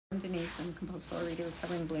Denise. I'm a compulsive overeater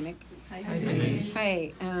recovering bulimic. Hi, Denise.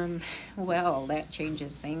 Hi. Well, that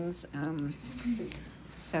changes things.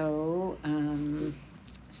 So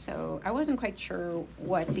I wasn't quite sure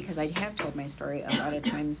what, because I have told my story a lot of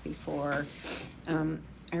times before. I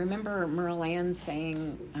remember Merle Ann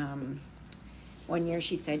saying one year,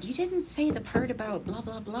 she said, "You didn't say the part about blah,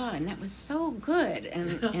 blah, blah, and that was so good."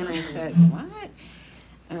 And I said, "What?"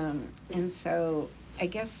 And so I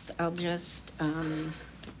guess I'll just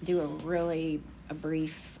do a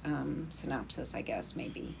brief synopsis, I guess,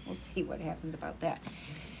 maybe. We'll see what happens about that.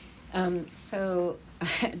 So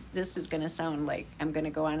this is going to sound like I'm going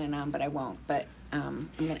to go on and on, but I won't. But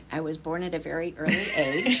I was born at a very early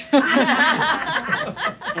age.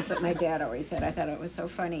 That's what my dad always said. I thought it was so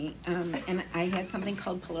funny. And I had something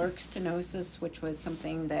called pyloric stenosis, which was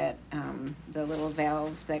something that the little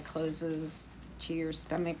valve that closes to your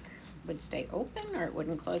stomach would stay open, or it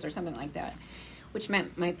wouldn't close, or something like that, which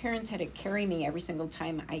meant my parents had to carry me every single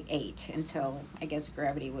time I ate until, I guess,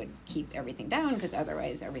 gravity would keep everything down, because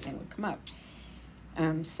otherwise everything would come up.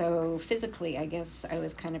 So physically, I guess I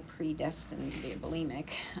was kind of predestined to be a bulimic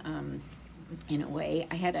in a way.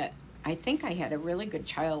 I think I had a really good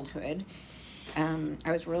childhood.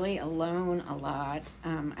 I was really alone a lot.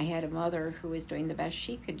 I had a mother who was doing the best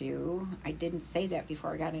she could do. I didn't say that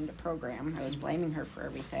before I got into program. I was blaming her for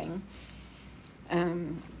everything.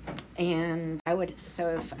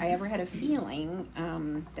 So if I ever had a feeling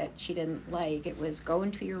that she didn't like, it was go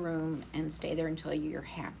into your room and stay there until you're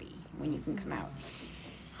happy, when you can come out.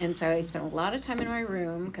 And so I spent a lot of time in my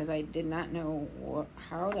room because I did not know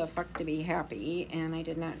how the fuck to be happy, and I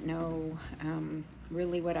did not know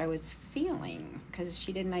really what I was feeling because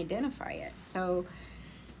she didn't identify it. So,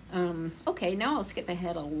 okay, now I'll skip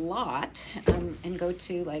ahead a lot and go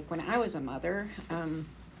to like when I was a mother,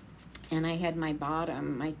 and I had my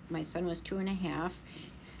bottom. My son was 2.5.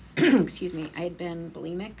 Excuse me. I had been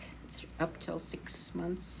bulimic up till 6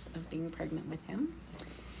 months of being pregnant with him.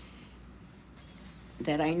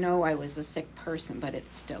 That I know I was a sick person, but it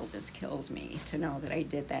still just kills me to know that I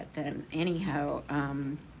did that then. Anyhow,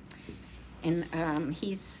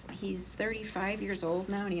 he's 35 years old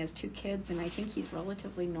now, and he has 2 kids, and I think he's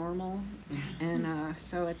relatively normal. And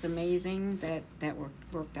so it's amazing that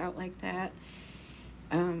worked out like that.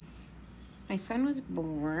 My son was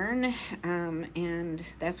born, and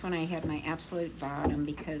that's when I had my absolute bottom,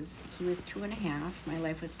 because he was 2.5. My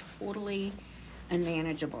life was totally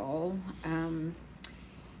unmanageable.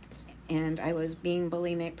 And I was being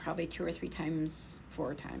bulimic probably 2 or 3 times,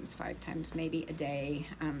 4 times, 5 times maybe a day.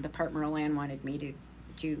 The part Merle Ann wanted me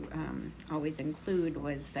to always include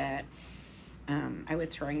was that I was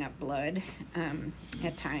throwing up blood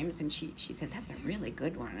at times, and she said, "That's a really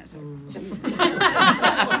good one." I was like, Jesus,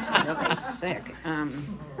 I'm really sick.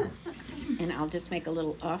 And I'll just make a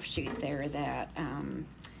little offshoot there that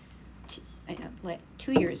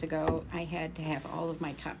 2 years ago I had to have all of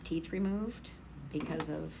my top teeth removed because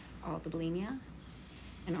of all the bulimia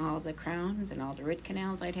and all the crowns and all the root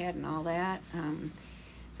canals I'd had and all that.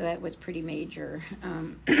 So that was pretty major.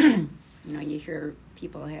 You hear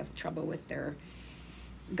people have trouble with their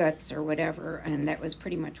guts or whatever, and that was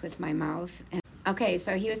pretty much with my mouth. Okay,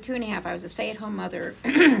 so he was 2.5. I was a stay-at-home mother,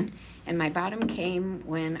 and my bottom came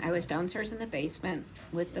when I was downstairs in the basement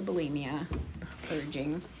with the bulimia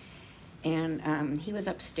purging. And he was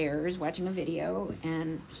upstairs watching a video,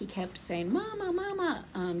 and he kept saying, "Mama, Mama,"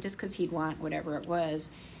 just because he'd want whatever it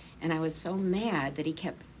was. And I was so mad that he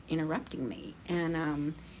kept interrupting me.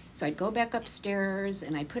 And so I'd go back upstairs,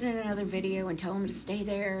 and I'd put in another video and tell him to stay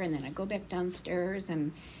there, and then I'd go back downstairs.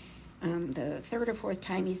 And the 3rd or 4th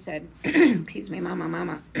time he said, excuse me, "Mama,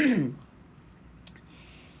 Mama,"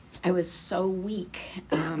 I was so weak.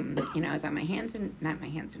 I was on my hands and, not my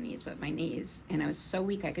hands and knees, but my knees. And I was so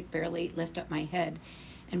weak I could barely lift up my head.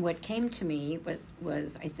 And what came to me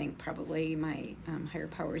was I think probably my higher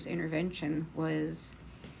power's intervention was,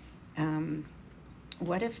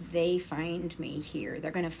 what if they find me here?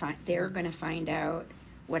 They're going to find out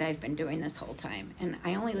what I've been doing this whole time. And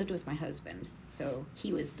I only lived with my husband, so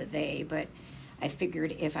he was the they, but I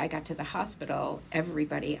figured if I got to the hospital,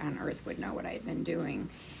 everybody on earth would know what I had been doing.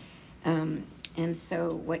 And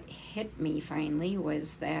so what hit me finally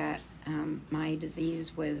was that my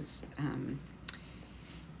disease was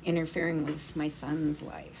interfering with my son's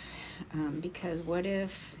life. Because what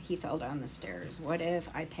if he fell down the stairs? What if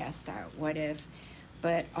I passed out?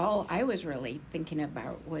 But all I was really thinking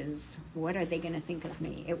about was, what are they going to think of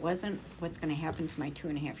me? It wasn't what's going to happen to my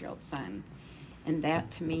 2.5-year-old son. And that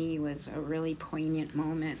to me was a really poignant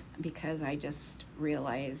moment, because I just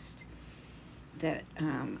realized that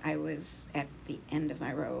I was at the end of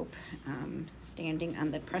my rope, standing on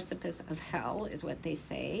the precipice of hell, is what they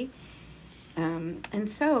say. And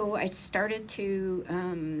so I started to,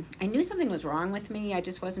 I knew something was wrong with me. I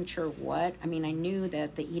just wasn't sure what. I mean, I knew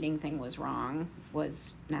that the eating thing was wrong,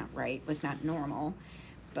 was not right, was not normal.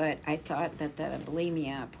 But I thought that the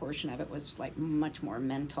bulimia portion of it was like much more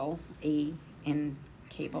mental and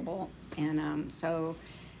capable. And so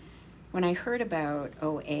when I heard about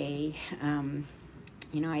OA,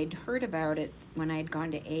 I'd heard about it when I'd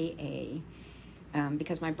gone to AA,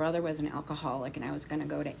 because my brother was an alcoholic, and I was going to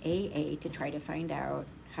go to AA to try to find out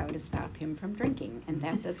how to stop him from drinking, and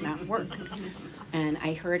that does not work. And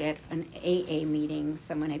I heard at an AA meeting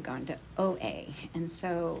someone had gone to OA, and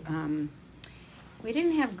so we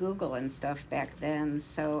didn't have Google and stuff back then,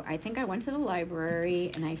 so I think I went to the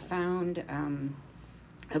library and I found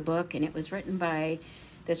a book, and it was written by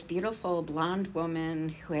this beautiful blonde woman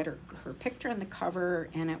who had her picture on the cover,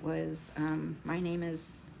 and it was, my name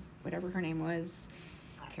is, whatever her name was,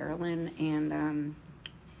 Carolyn,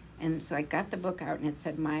 and so I got the book out, and it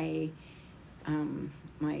said my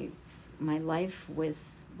life with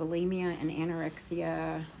bulimia and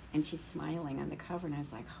anorexia, and she's smiling on the cover, and I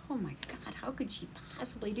was like, oh my God, how could she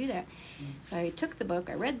possibly do that? So I took the book,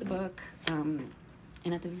 I read the book, and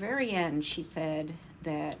at the very end she said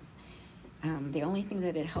that the only thing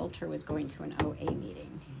that had helped her was going to an OA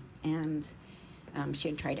meeting, and she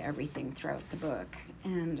had tried everything throughout the book,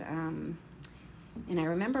 and I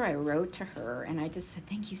remember I wrote to her, and I just said,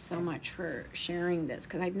 thank you so much for sharing this,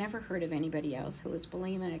 because I'd never heard of anybody else who was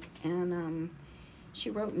bulimic, and she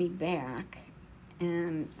wrote me back,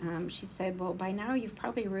 and she said, well, by now you've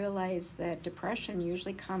probably realized that depression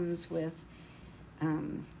usually comes with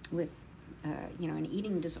an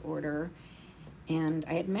eating disorder. And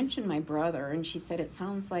I had mentioned my brother, and she said, it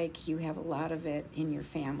sounds like you have a lot of it in your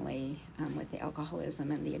family, with the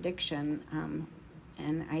alcoholism and the addiction.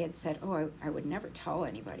 And I had said, I would never tell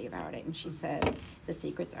anybody about it. And she said, the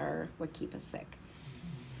secrets are what keep us sick.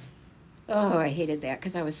 Oh, I hated that,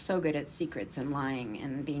 because I was so good at secrets and lying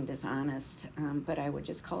and being dishonest, but I would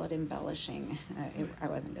just call it embellishing. I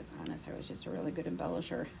wasn't dishonest. I was just a really good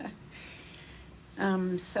embellisher.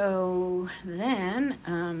 So then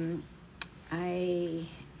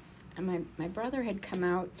my brother had come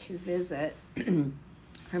out to visit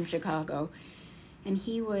from Chicago, and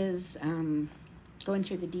he was going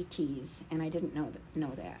through the DTs, and I didn't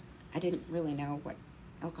know that. I didn't really know what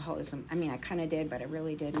alcoholism, I mean, I kind of did, but I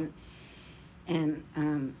really didn't. And,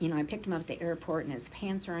 I picked him up at the airport, and his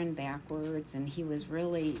pants were on backwards, and he was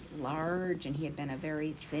really large, and he had been a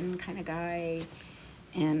very thin kind of guy,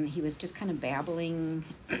 and he was just kind of babbling,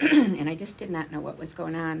 and I just did not know what was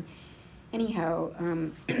going on. Anyhow,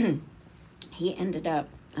 he ended up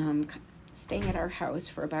staying at our house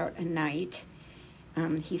for about a night.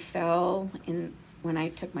 He fell when I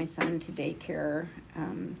took my son to daycare,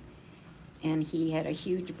 and he had a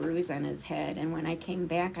huge bruise on his head. And when I came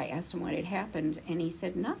back, I asked him what had happened, and he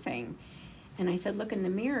said, nothing. And I said, look in the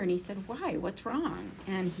mirror, and he said, why? What's wrong?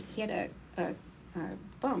 And he had a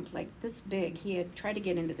bump like this big. He had tried to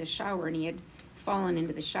get into the shower, and he had fallen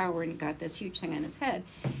into the shower and got this huge thing on his head.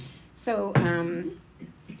 So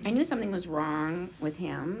I knew something was wrong with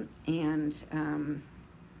him, and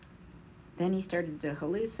then he started to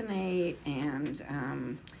hallucinate,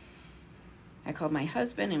 and I called my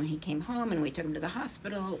husband, and he came home, and we took him to the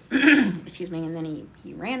hospital, excuse me, and then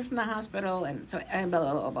he ran from the hospital, and so blah,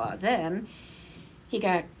 blah, blah, blah. Then he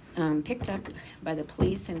got picked up by the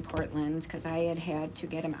police in Portland, because I had to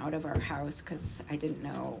get him out of our house, because I didn't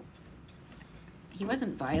know. He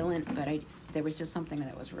wasn't violent, but there was just something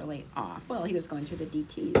that was really off. Well, he was going through the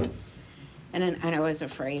DTs, and I was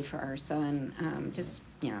afraid for our son,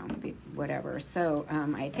 whatever. So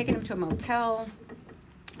I had taken him to a motel,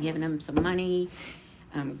 given him some money,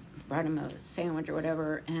 brought him a sandwich or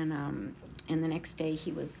whatever, and the next day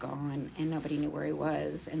he was gone, and nobody knew where he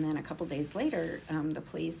was. And then a couple days later, the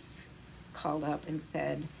police called up and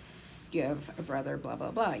said, do you have a brother, blah,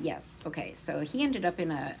 blah, blah. Yes. Okay. So he ended up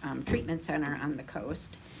in a treatment center on the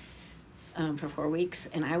coast for 4 weeks,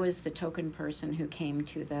 and I was the token person who came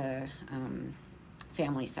to the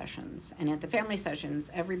family sessions. And at the family sessions,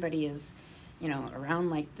 everybody is, around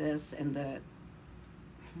like this, and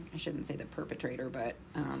I shouldn't say the perpetrator, but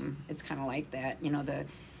it's kind of like that. The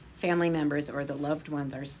family members or the loved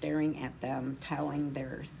ones are staring at them, telling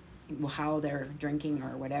how their drinking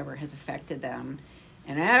or whatever has affected them.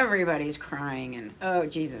 And everybody's crying, and oh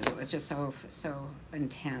Jesus, it was just so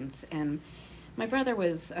intense. And my brother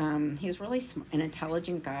was he was really an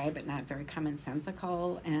intelligent guy, but not very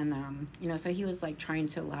commonsensical. And so he was like trying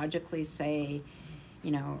to logically say,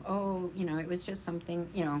 it was just something,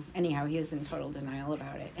 anyhow, he was in total denial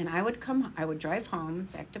about it. And I would drive home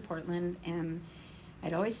back to Portland, and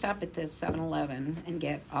I'd always stop at this 7-Eleven and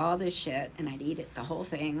get all this shit, and I'd eat it, the whole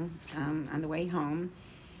thing, on the way home.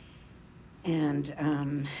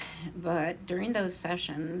 And, but during those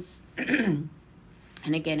sessions, and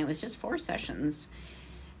again, it was just 4 sessions,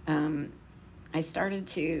 I started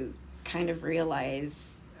to kind of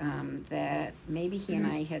realize that maybe he and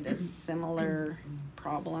I had a similar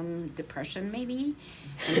problem, depression maybe,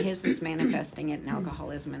 and his was manifesting it in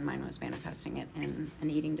alcoholism, and mine was manifesting it in an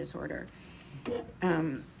eating disorder.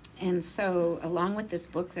 And so, along with this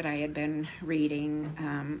book that I had been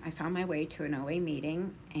reading, I found my way to an OA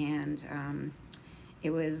meeting, and it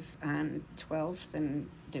was on 12th and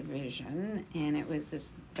Division, and it was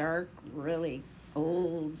this dark, really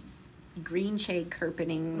old, green shade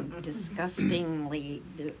carpeting, disgustingly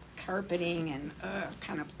carpeting and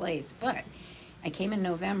kind of place. But I came in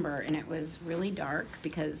November, and it was really dark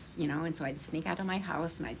because, and so I'd sneak out of my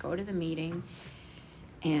house and I'd go to the meeting.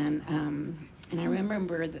 And I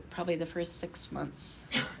remember that probably the first 6 months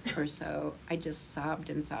or so, I just sobbed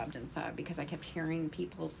and sobbed and sobbed because I kept hearing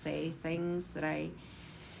people say things that I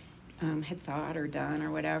had thought or done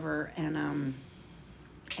or whatever, and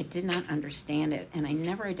I did not understand it, and I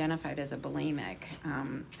never identified as a bulimic.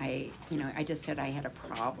 I just said I had a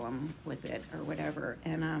problem with it or whatever,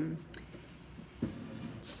 and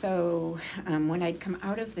so when I'd come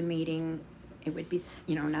out of the meeting, it would be,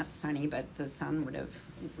 not sunny, but the sun would have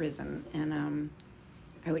risen, and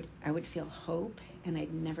I would feel hope, and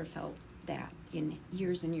I'd never felt that in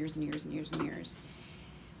years and years and years and years and years.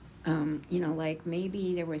 Like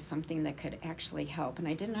maybe there was something that could actually help, and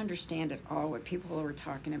I didn't understand at all what people were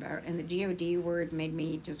talking about, and the GOD word made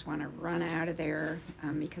me just want to run out of there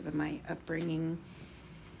because of my upbringing,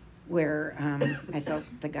 where I felt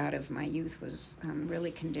the God of my youth was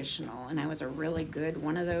really conditional, and I was a really good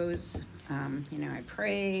one of those. I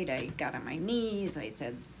prayed, I got on my knees, I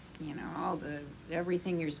said,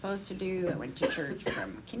 everything you're supposed to do. I went to church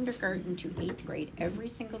from kindergarten to 8th grade every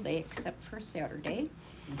single day except for Saturday.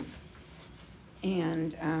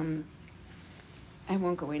 And I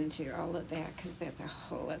won't go into all of that because that's a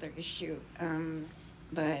whole other issue.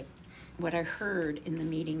 But what I heard in the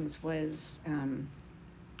meetings was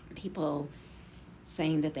people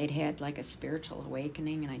saying that they'd had like a spiritual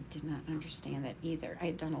awakening, and I did not understand that either. I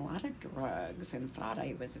had done a lot of drugs and thought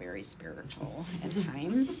I was very spiritual at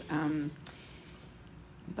times.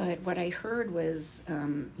 But what I heard was,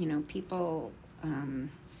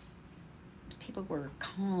 people were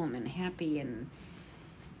calm and happy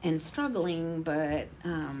and struggling, but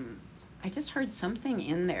I just heard something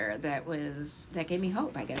in there that gave me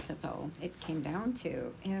hope. I guess that's all it came down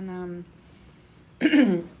to. And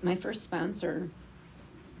my first sponsor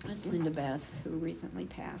was Linda Beth, who recently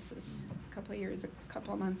passed a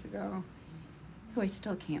couple of months ago, who I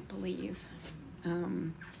still can't believe.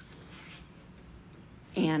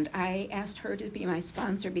 And I asked her to be my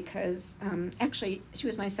sponsor because actually she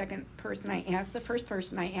was my second person I asked. The first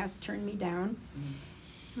person I asked turned me down.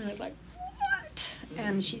 And I was like, what?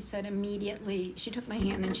 And she said immediately, she took my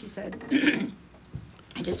hand and she said,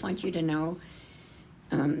 I just want you to know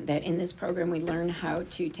that in this program we learn how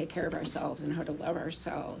to take care of ourselves and how to love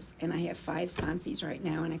ourselves. And I have 5 sponsees right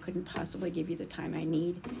now, and I couldn't possibly give you the time I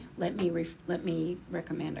need. Let me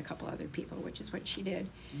recommend a couple other people, which is what she did.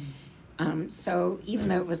 So even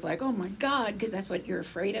though it was like, oh my God, because that's what you're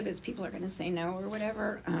afraid of, is people are going to say no or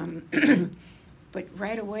whatever. But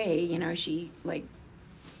right away, she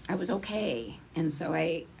I was okay. And so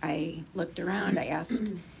I looked around. I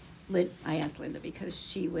asked Linda because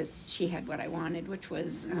she had what I wanted, which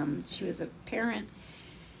was she was a parent.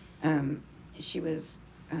 She was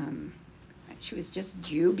just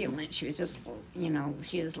jubilant. She was just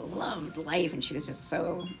she just loved life, and she was just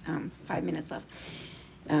so 5 minutes left.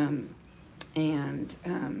 And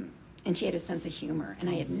she had a sense of humor, and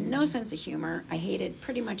I had no sense of humor. I hated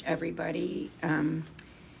pretty much everybody.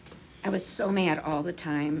 I was so mad all the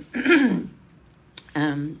time.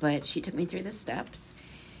 But she took me through the steps.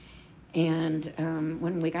 And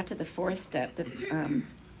when we got to the 4th step,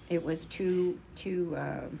 it was two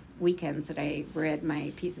weekends that I read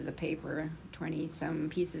my pieces of paper, 20-some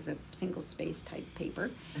pieces of single-space type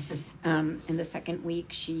paper. And the second week,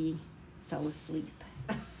 she fell asleep.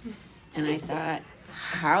 And I thought,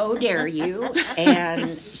 how dare you?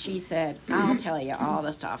 And she said, I'll tell you all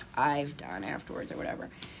the stuff I've done afterwards or whatever.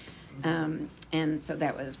 And so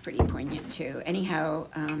that was pretty poignant too. Anyhow,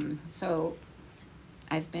 so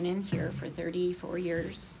I've been in here for 34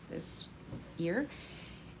 years this year.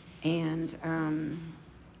 And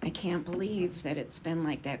I can't believe that it's been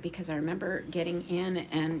like that, because I remember getting in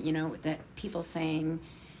and, that people saying,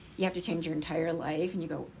 you have to change your entire life, and you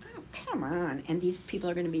go, oh, come on, and these people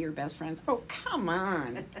are going to be your best friends. Oh, come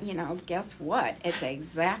on. Guess what? It's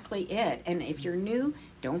exactly it. And if you're new,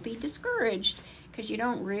 don't be discouraged, because you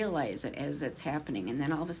don't realize it as it's happening, and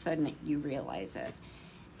then all of a sudden you realize it.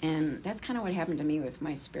 And that's kind of what happened to me with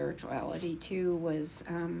my spirituality too, was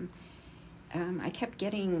I kept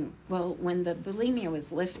getting, when the bulimia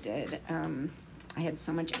was lifted, I had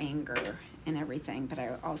so much anger and everything, but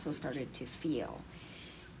I also started to feel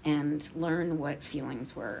and learn what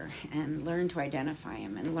feelings were, and learn to identify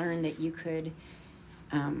them, and learn that you could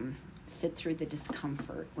sit through the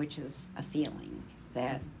discomfort, which is a feeling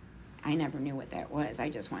that I never knew what that was. I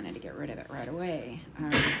just wanted to get rid of it right away.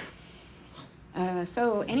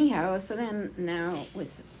 So then now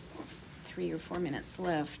with 3 or 4 minutes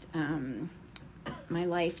left, my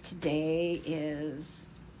life today is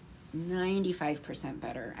 95%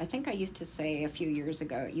 better. I think I used to say a few years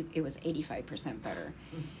ago it was 85% better.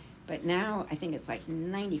 But now I think it's like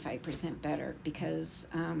 95% better, because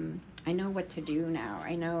I know what to do now.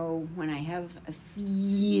 I know when I have a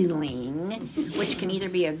feeling, which can either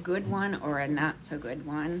be a good one or a not so good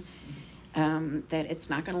one, that it's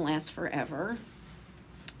not going to last forever.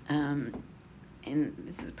 And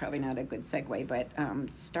this is probably not a good segue, but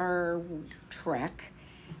Star Trek,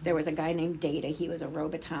 there was a guy named Data. He was a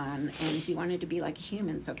Roboton, and he wanted to be like a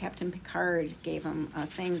human. So Captain Picard gave him a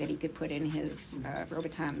thing that he could put in his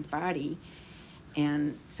Roboton body,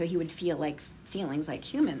 and so he would feel like feelings like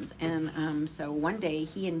humans. And so one day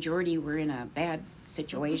he and Geordi were in a bad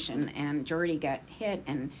situation, and Geordi got hit,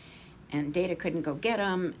 and Data couldn't go get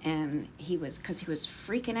him, and because he was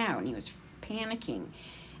freaking out and he was panicking.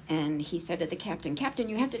 And he said to the captain,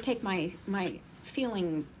 you have to take my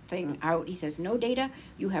feeling thing out. He says, no, Data,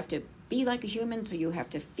 you have to be like a human, so you have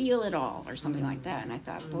to feel it all, or something like that. And I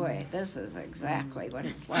thought, boy, this is exactly what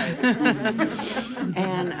it's like.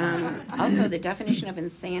 And also the definition of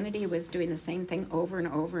insanity was doing the same thing over and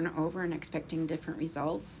over and over and expecting different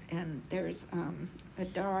results. And there's a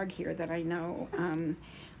dog here that I know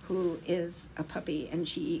who is a puppy, and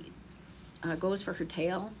she goes for her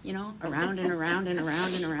tail, around and around and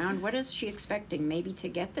around and around. What is she expecting? Maybe to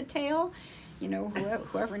get the tail?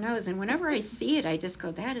 Whoever knows. And whenever I see it, I just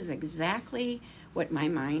go, that is exactly what my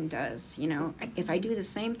mind does. If I do the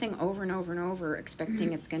same thing over and over and over,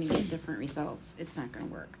 expecting it's going to get different results, it's not going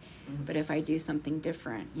to work. But if I do something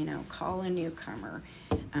different, call a newcomer,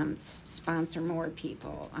 sponsor more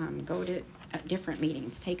people, go to different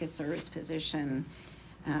meetings, take a service position,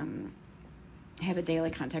 have a daily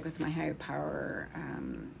contact with my higher power,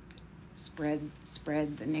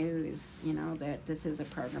 spread the news, that this is a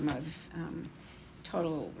program of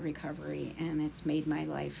total recovery, and it's made my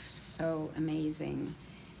life so amazing.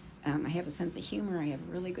 I have a sense of humor. I have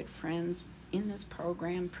really good friends in this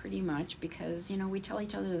program, pretty much, because, we tell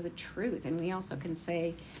each other the truth, and we also can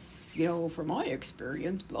say, from my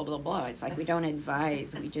experience, blah, blah, blah. It's like we don't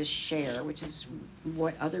advise, we just share, which is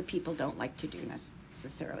what other people don't like to do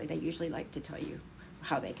necessarily. They usually like to tell you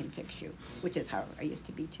how they can fix you, which is how I used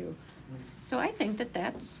to be too. So I think that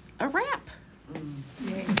that's